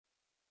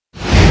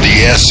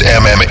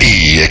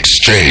SMME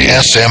Exchange.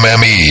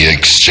 SMME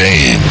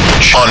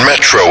Exchange on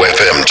Metro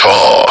FM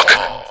Talk.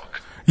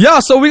 Yeah,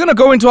 so we're going to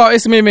go into our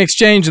SMME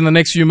Exchange in the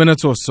next few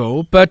minutes or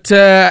so. But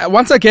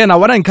once again, I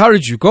want to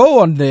encourage you, go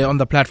on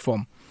the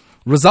platform,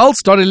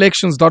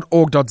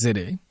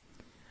 results.elections.org.za.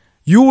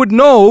 You would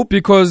know,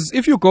 because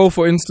if you go,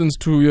 for instance,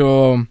 to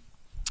your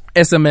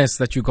SMS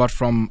that you got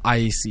from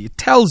IEC, it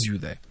tells you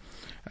there.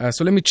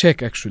 So let me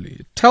check, actually.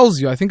 It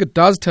tells you, I think it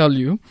does tell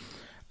you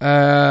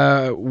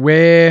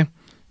where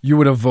you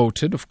would have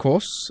voted, of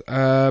course.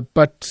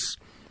 But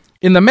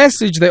in the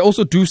message, they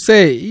also do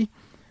say,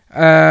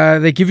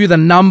 they give you the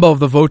number of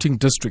the voting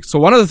district. So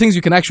one of the things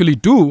you can actually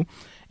do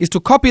is to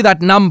copy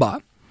that number,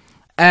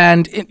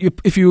 and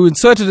if you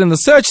insert it in the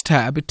search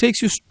tab, it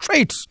takes you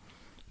straight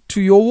to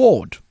your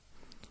ward.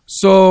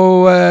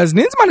 So and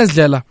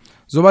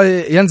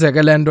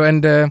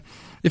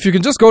if you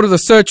can just go to the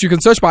search, you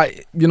can search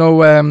by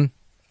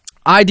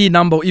ID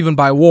number, or even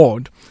by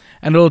ward,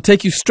 and it'll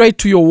take you straight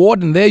to your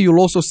ward, and there you'll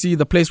also see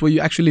the place where you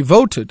actually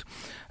voted,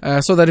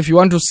 so that if you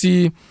want to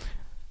see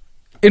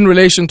in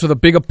relation to the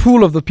bigger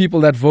pool of the people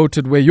that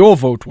voted where your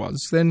vote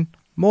was, then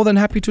more than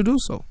happy to do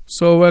so.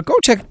 So go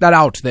check that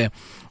out there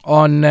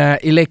on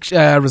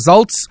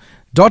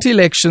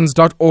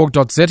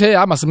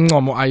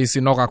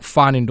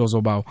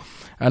results.elections.org.za.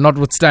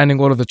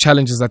 Notwithstanding all of the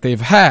challenges that they've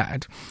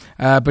had.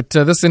 But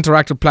this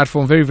interactive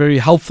platform, very, very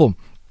helpful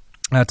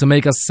to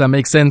make us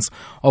make sense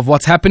of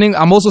what's happening.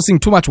 I'm also seeing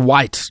too much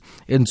white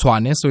in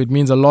Tshwane, so it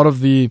means a lot of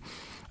the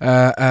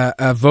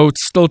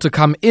votes still to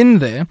come in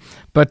there.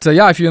 But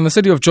if you're in the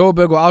city of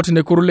Joburg or out in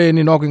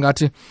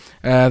Ekurhuleni,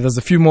 there's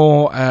a few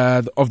more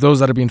of those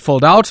that have been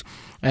filled out.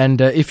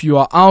 And if you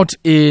are out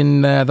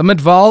in the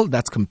Midval,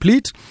 that's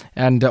complete.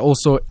 And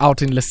also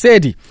out in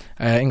Lesedi,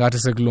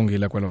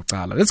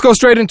 let's go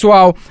straight into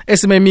our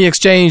SMME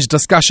Exchange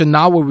discussion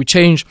now, where we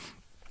change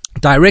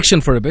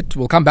direction for a bit.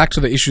 We'll come back to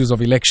the issues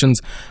of elections,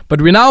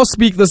 but we now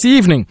speak this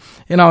evening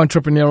in our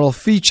entrepreneurial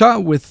feature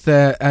with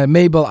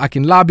Mabel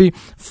Akinlabi,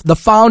 the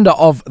founder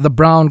of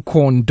theBrown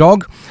corn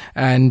dog,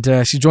 and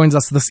she joins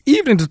us this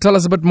evening to tell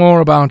us a bit more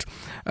about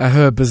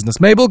her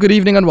business. Mabel, good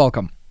evening and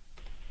welcome.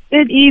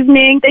 Good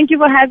evening. Thank you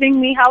for having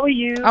me. How are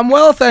you? I'm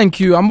well, thank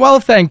you.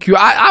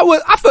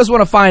 I first want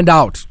to find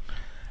out,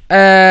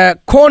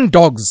 corn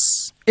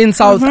dogs in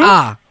South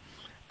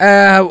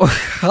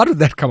how did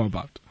that come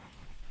about?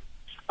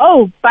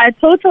 Oh, by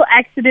total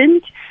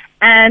accident,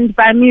 and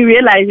by me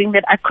realizing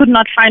that I could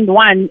not find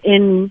one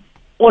in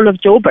all of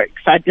Joburg.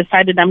 So I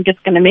decided I'm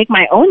just going to make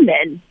my own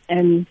then.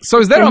 And so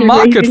is there a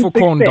market for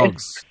corn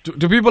dogs?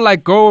 Do people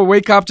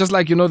wake up just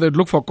like, they'd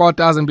look for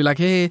quotas and be like,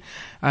 hey,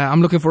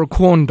 I'm looking for a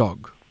corn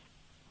dog?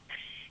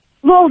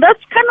 Well,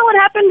 that's kind of what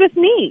happened with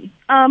me.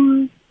 I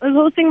was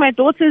hosting my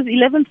daughter's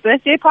 11th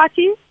birthday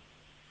party.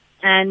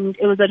 And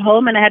it was at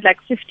home, and I had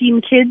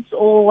 15 kids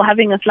all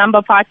having a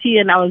slumber party,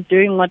 and I was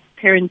doing what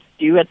parents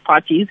do at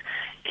parties,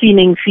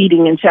 cleaning,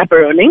 feeding, and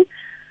chaperoning.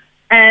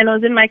 And I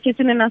was in my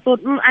kitchen, and I thought,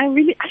 I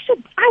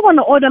want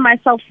to order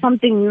myself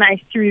something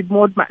nice to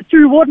reward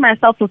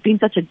myself for being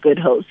such a good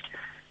host.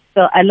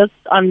 So I looked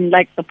on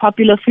the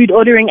popular food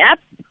ordering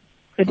apps,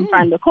 couldn't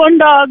find a corn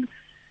dog.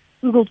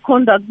 Googled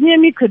corn dog near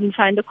me, couldn't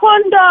find a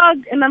corn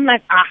dog, and I'm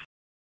like,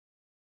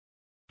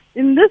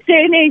 in this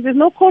day and age, there's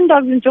no corn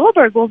dogs in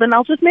Joburg. Well, then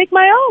I'll just make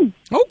my own.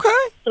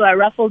 Okay. So I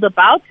ruffled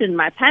about in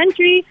my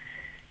pantry,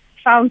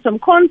 found some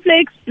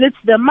cornflakes,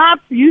 blitzed them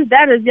up, used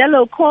that as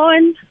yellow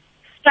corn,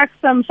 stuck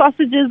some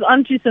sausages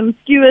onto some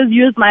skewers,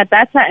 used my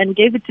batter, and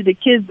gave it to the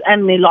kids,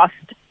 and they lost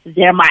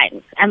their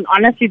minds. And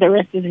honestly, the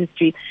rest is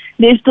history.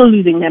 They're still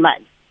losing their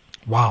minds.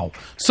 Wow.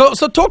 So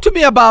talk to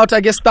me about,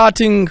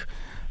 starting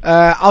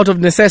out of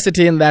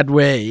necessity in that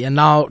way, and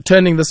now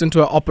turning this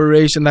into an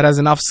operation that has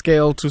enough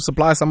scale to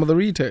supply some of the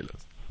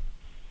retailers.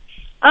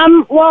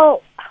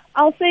 Well,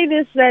 I'll say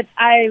this, that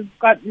I've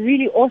got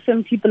really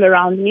awesome people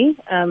around me.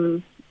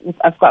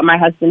 I've got my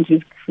husband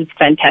who's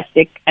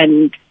fantastic,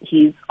 and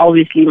he's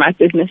obviously my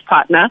business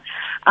partner.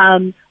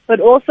 But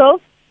also,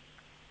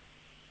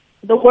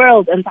 the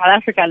world and South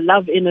Africa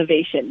love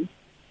innovation.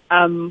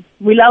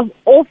 We love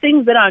all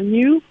things that are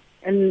new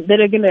and that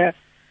are going to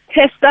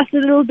test us a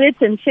little bit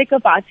and check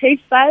up our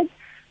taste buds.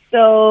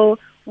 So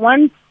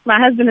once my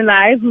husband and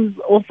I, who's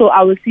also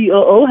our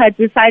COO, had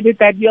decided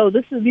that,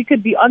 we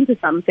could be onto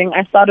something,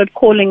 I started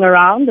calling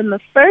around, and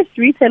the first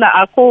retailer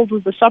I called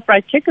was the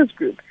ShopRite Checkers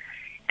Group.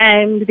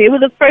 And they were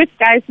the first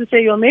guys to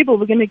say, Mabel,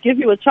 we're going to give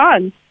you a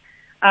chance.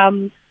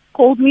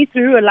 Called me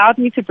through, allowed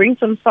me to bring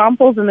some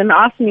samples, and then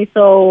asked me,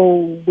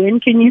 so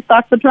when can you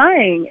start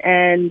supplying?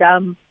 And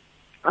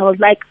I was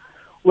like,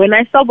 when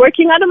I stop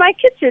working out of my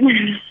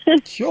kitchen.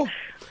 Sure.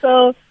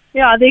 So,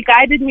 they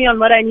guided me on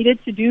what I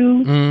needed to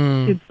do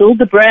to build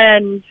the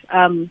brand,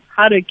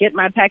 how to get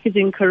my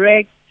packaging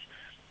correct,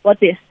 what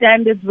their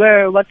standards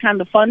were, what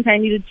kind of font I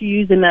needed to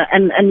use, and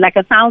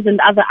 1,000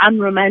 other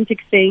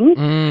unromantic things.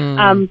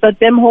 But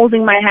them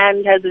holding my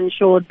hand has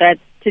ensured that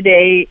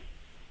today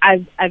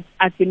I've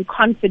been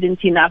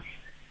confident enough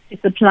to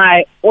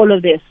supply all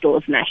of their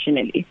stores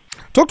nationally.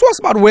 Talk to us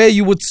about where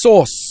you would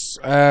source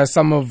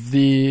some of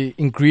the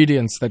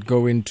ingredients that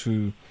go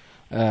into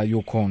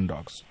your corn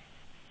dogs?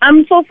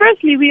 So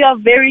firstly, we are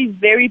very,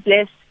 very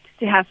blessed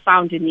to have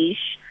found a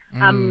niche.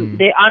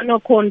 There are no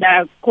corn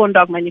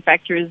dog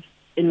manufacturers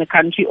in the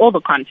country or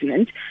the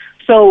continent.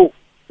 So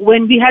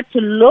when we had to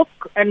look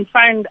and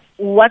find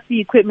what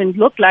the equipment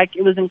looked like,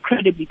 it was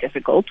incredibly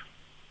difficult.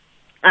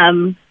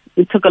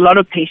 It took a lot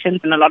of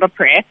patience and a lot of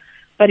prayer.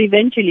 But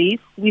eventually,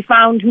 we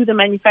found who the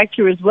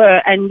manufacturers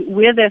were, and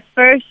we're their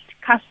first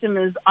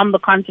customers on the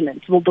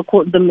continent, well,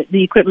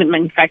 the equipment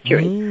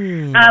manufacturers.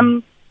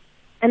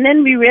 And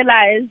then we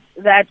realized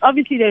that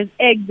obviously there's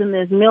eggs and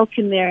there's milk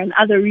in there and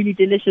other really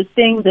delicious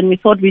things, and we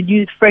thought we'd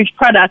use fresh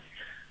products.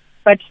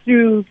 But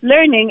through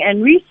learning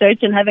and research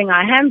and having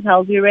our hands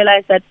held, we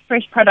realized that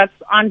fresh products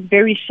aren't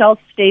very shelf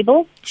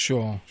stable.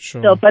 Sure.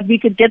 So, but we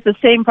could get the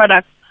same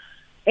products,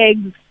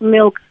 eggs,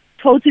 milk,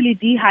 totally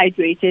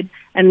dehydrated,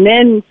 and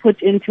then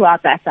put into our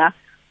batter.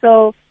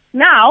 So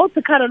now,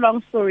 to cut a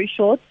long story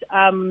short,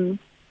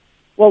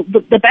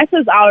 the batter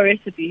is our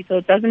recipe, so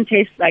it doesn't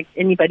taste like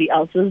anybody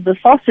else's. The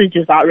sausage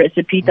is our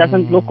recipe, it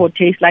doesn't look or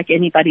taste like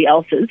anybody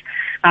else's.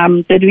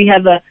 But we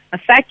have a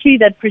factory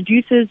that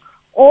produces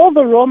all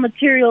the raw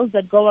materials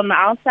that go on the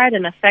outside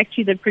and a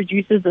factory that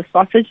produces the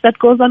sausage that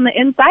goes on the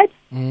inside.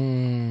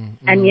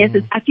 And yes,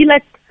 I feel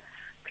like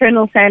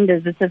Colonel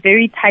Sanders, it's a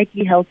very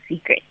tightly held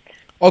secret.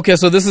 Okay,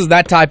 so this is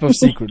that type of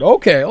secret.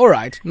 Okay, all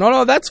right.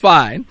 No, that's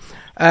fine.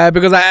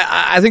 Because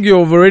I think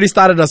you've already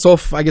started us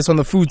off, I guess, on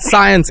the food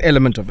science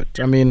element of it.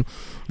 I mean,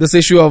 this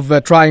issue of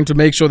trying to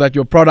make sure that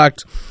your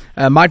product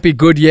might be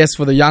good, yes,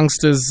 for the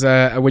youngsters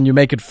when you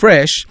make it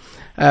fresh.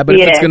 But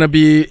if it's going to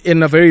be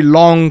in a very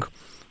long,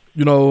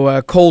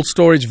 cold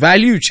storage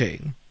value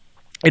chain,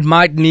 it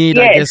might need,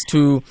 I guess,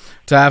 to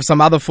have some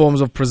other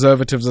forms of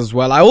preservatives as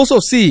well. I also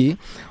see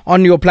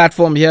on your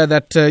platform here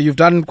that you've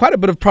done quite a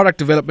bit of product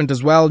development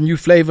as well, new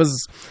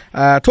flavors.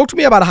 Talk to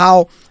me about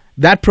how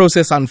that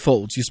process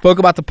unfolds. You spoke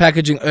about the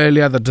packaging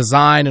earlier, the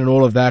design and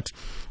all of that.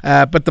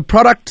 But the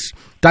product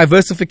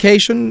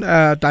diversification,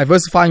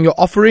 diversifying your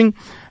offering,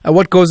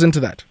 what goes into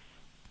that?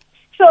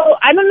 So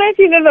I don't know if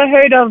you've ever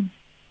heard of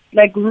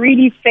like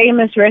really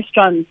famous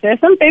restaurants. There are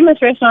some famous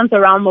restaurants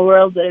around the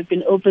world that have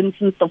been open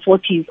since the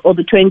 40s or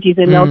the 20s,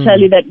 and they'll tell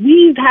you that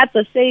we've had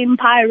the same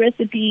pie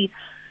recipe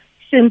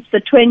since the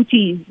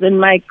 20s, and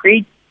my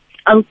great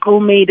uncle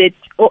made it,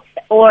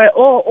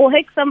 or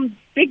heck, some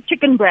big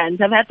chicken brands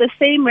have had the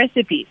same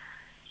recipe.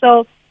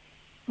 So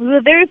we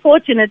were very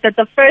fortunate that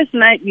the first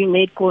night we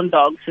made corn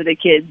dogs for the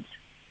kids,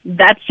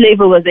 that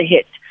flavor was a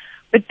hit.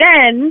 But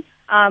then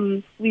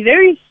we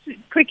very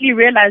quickly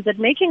realized that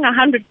making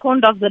 100 corn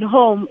dogs at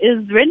home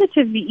is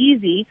relatively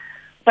easy,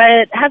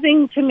 but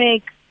having to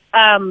make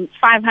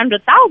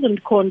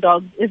 500,000 corn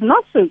dogs is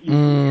not so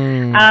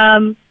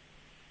easy.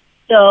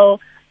 So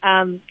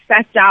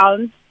sat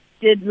down,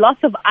 did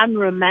lots of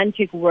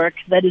unromantic work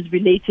that is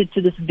related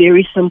to this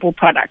very simple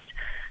product.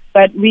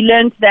 But we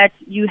learned that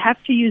you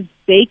have to use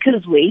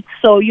baker's weight.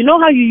 So you know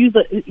how you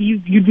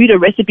read a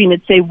recipe and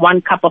it say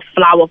 1 cup of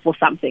flour for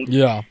something.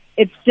 Yeah.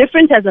 It's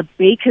different as a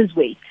baker's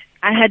weight.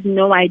 I had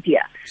no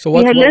idea. So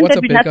we had learned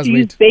that we'd have to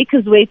use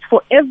baker's weight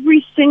for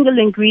every single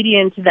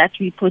ingredient that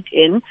we put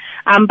in.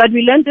 But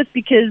we learned this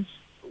because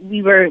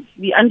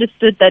we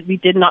understood that we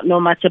did not know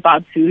much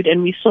about food,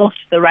 and we sourced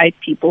the right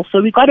people.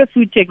 So we got a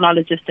food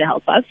technologist to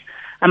help us,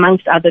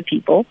 amongst other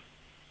people.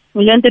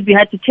 We learned that we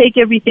had to take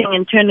everything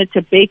and turn it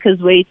to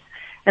baker's weight,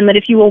 and that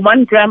if you were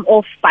 1 gram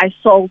off by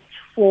salt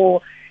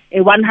for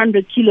a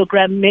 100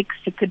 kilogram mix,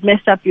 it could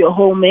mess up your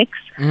whole mix.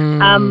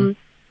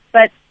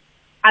 But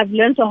I've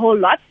learned a whole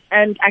lot,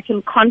 and I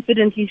can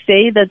confidently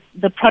say that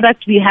the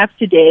product we have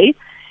today,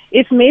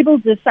 if Mabel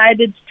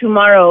decided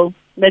tomorrow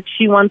that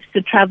she wants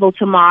to travel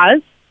to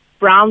Mars,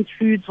 Brown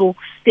Foods will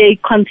stay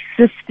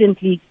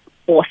consistently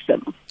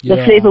awesome. The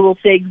flavor will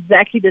stay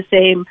exactly the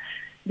same.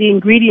 The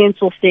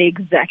ingredients will stay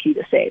exactly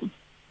the same.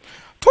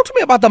 Talk to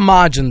me about the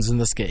margins in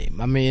this game.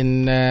 I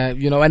mean,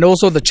 and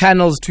also the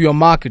channels to your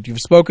market. You've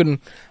spoken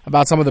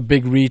about some of the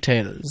big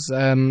retailers.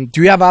 Do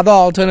you have other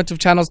alternative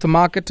channels to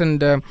market?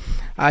 And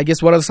I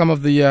guess what are some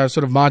of the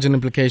sort of margin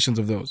implications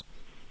of those?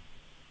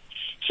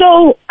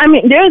 So, I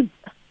mean,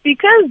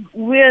 because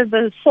we're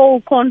the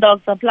sole corn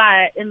dog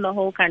supplier in the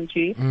whole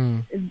country,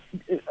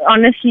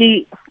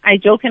 honestly, I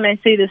joke and I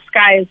say the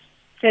sky is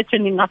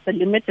certainly not the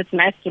limit. It's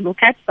nice to look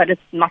at, but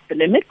it's not the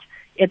limit.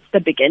 It's the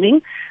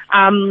beginning.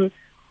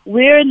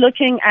 We're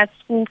looking at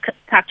school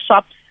tuck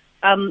shops.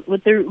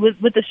 With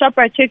the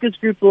ShopRite Checkers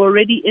group, we're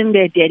already in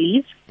their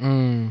delis,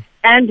 and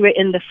we're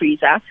in the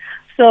freezer.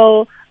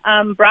 So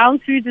Brown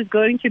Foods is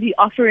going to be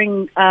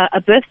offering a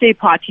birthday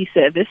party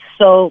service.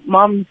 So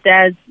moms,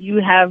 dads,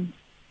 you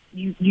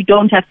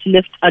don't have to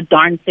lift a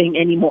darn thing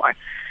anymore.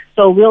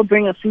 So we'll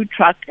bring a food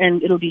truck,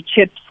 and it'll be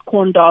chips,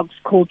 corn dogs,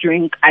 cold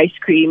drink, ice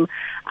cream.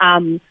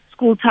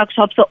 School tuck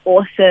shops are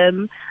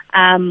awesome.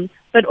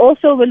 But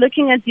also we're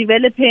looking at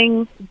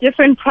developing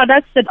different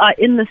products that are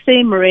in the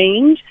same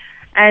range.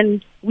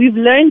 And we've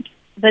learned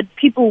that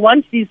people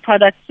want these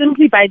products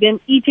simply by them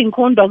eating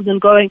corn dogs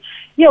and going,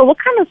 what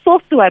kind of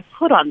sauce do I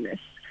put on this?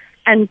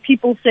 and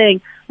people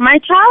saying, my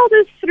child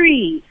is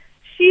 3.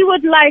 She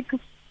would like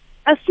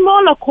a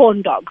smaller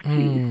corn dog,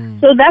 please.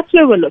 So that's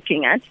where we're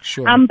looking at.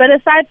 Sure. But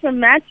aside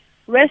from that,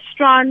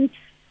 restaurants,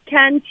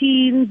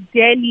 canteens,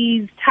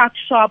 delis, tuck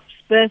shops,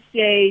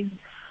 birthdays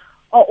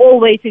are all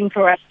waiting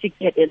for us to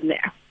get in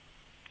there.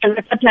 And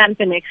that's the plan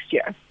for next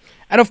year.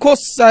 And of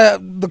course,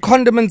 the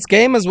condiments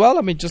game as well.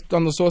 I mean, just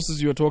on the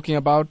sources you were talking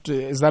about,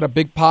 is that a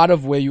big part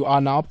of where you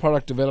are now,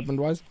 product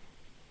development-wise?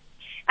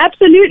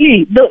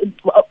 Absolutely.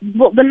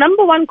 The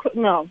number one,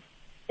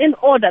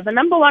 the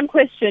number one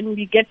question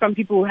we get from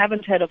people who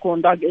haven't heard a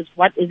corn dog is,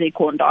 what is a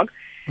corn dog?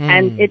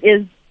 And it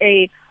is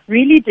a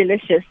really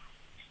delicious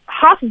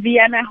half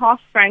Vienna,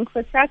 half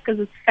Frankfurter, because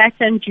it's fat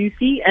and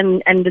juicy,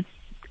 and it's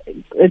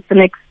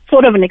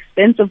sort of an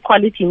expensive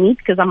quality meat,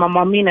 because I'm a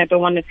mommy and I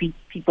don't want to feed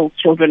people's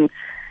children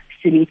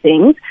silly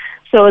things.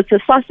 So it's a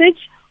sausage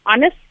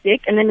on a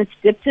stick, and then it's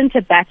dipped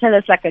into batter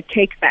that's like a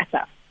cake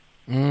batter.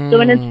 So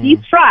when it's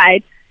deep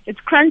fried, it's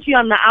crunchy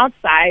on the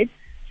outside,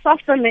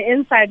 soft on the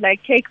inside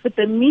like cake, but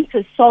the meat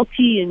is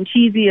salty and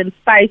cheesy and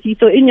spicy.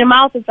 So in your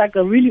mouth, it's like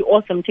a really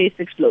awesome taste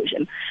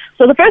explosion.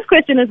 So the first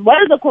question is,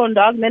 what is a corn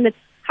dog? And then it's,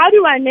 how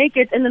do I make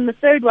it? And then the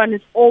third one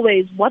is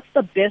always, what's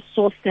the best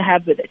sauce to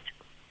have with it?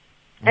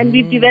 And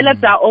we've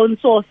developed our own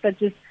sauce that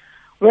just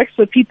works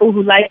for people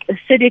who like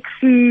acidic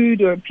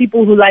food, or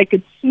people who like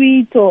it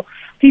sweet, or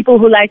people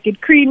who like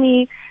it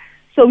creamy.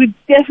 So we've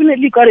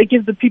definitely got to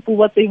give the people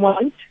what they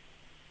want.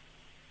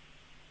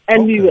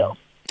 And we will.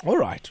 All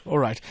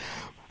right.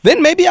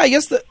 Then maybe I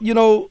guess that,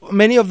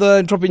 many of the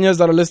entrepreneurs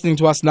that are listening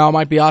to us now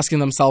might be asking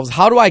themselves,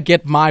 how do I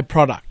get my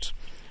product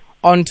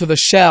onto the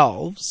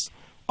shelves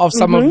of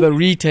some of the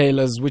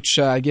retailers, which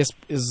I guess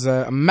is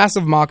a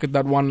massive market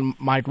that one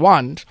might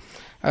want,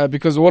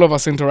 because all of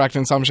us interact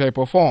in some shape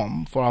or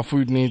form for our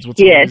food needs with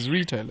some of these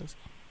retailers.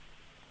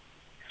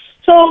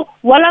 So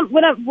what I'm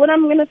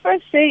going to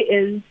first say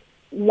is,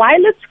 while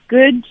it's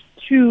good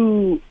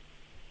to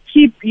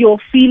keep your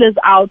feelers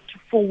out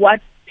for what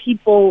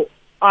people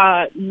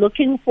are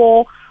looking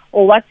for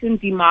or what's in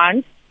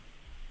demand,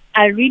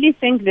 I really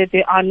think that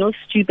there are no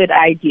stupid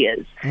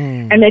ideas,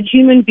 and that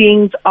human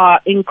beings are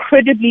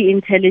incredibly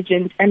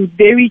intelligent and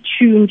very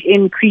tuned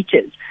in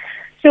creatures.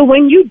 So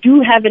when you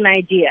do have an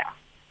idea,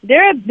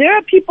 there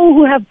are people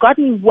who have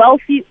gotten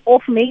wealthy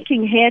off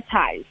making hair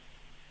ties.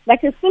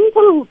 Like a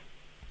simple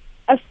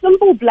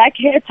black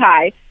hair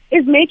tie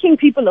is making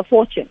people a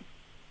fortune.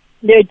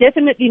 There are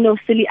definitely no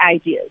silly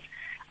ideas.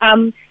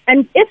 And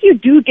if you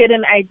do get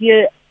an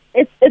idea,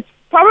 it's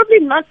probably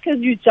not because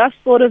you just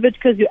thought of it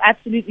because you're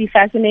absolutely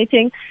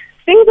fascinating.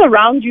 Things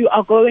around you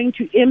are going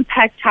to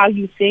impact how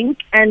you think,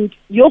 and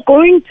you're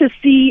going to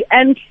see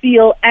and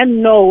feel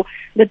and know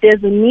that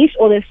there's a niche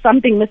or there's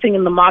something missing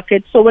in the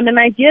market. So when an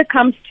idea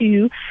comes to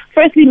you,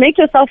 firstly, make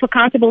yourself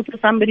accountable to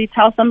somebody,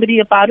 tell somebody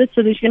about it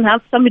so that you can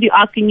have somebody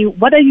asking you,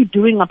 what are you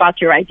doing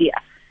about your idea?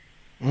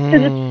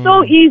 Because it's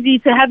so easy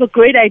to have a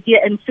great idea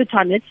and sit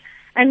on it.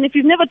 And if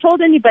you've never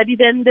told anybody,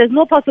 then there's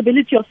no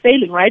possibility of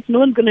failing, right? No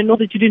one's going to know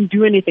that you didn't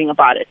do anything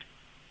about it.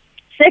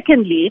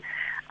 Secondly,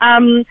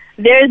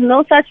 there is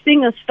no such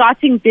thing as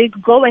starting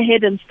big. Go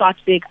ahead and start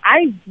big.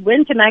 I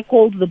went and I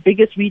called the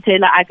biggest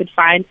retailer I could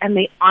find, and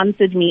they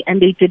answered me, and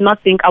they did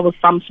not think I was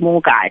some small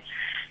guy.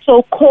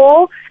 So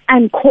call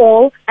and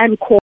call and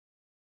call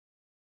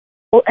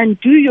and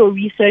do your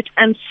research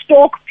and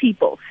stalk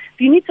people.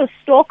 If you need to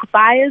stalk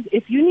buyers,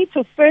 if you need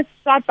to first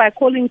start by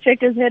calling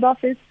Checkers head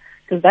office,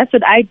 because that's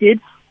what I did,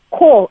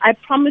 call. I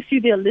promise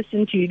you they'll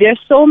listen to you. There's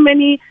so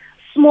many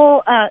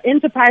small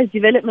enterprise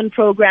development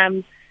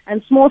programs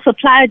and small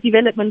supplier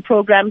development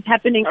programs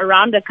happening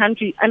around the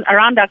country and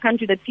around our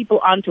country that people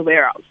aren't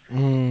aware of.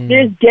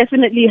 There's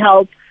definitely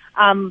help.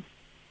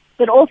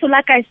 But also,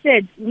 like I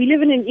said, we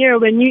live in an era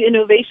where new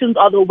innovations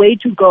are the way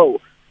to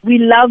go. We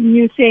love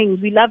new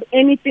things. We love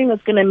anything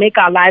that's going to make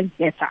our lives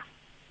better.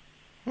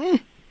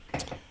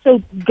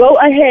 So go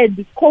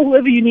ahead, call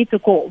whoever you need to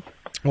call.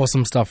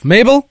 Awesome stuff.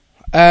 Mabel?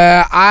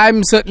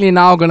 I'm certainly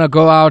now going to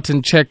go out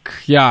and check,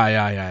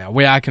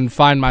 where I can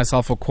find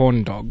myself a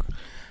corn dog,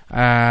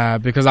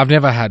 because I've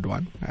never had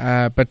one.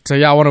 But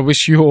I want to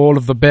wish you all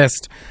of the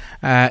best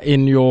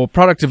in your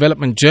product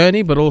development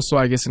journey, but also,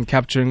 I guess, in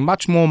capturing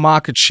much more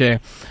market share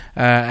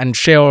and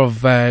share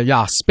of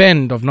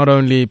spend of not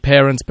only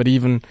parents, but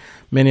even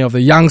many of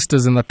the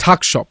youngsters in the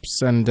tuck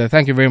shops. And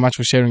thank you very much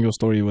for sharing your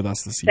story with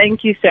us this evening.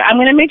 Thank you, sir. I'm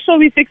going to make sure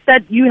we fix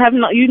that. You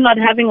not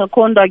having a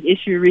corn dog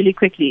issue really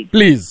quickly.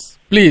 Please.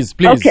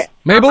 Okay.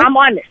 Mabel? I'm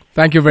on it.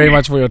 Thank you very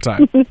much for your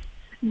time.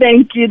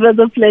 Thank you. It was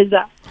a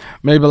pleasure.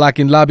 Mabel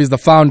Akinlabi is the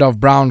founder of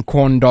Brown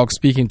Corn Dog,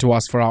 speaking to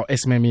us for our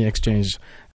SMME xCHANGE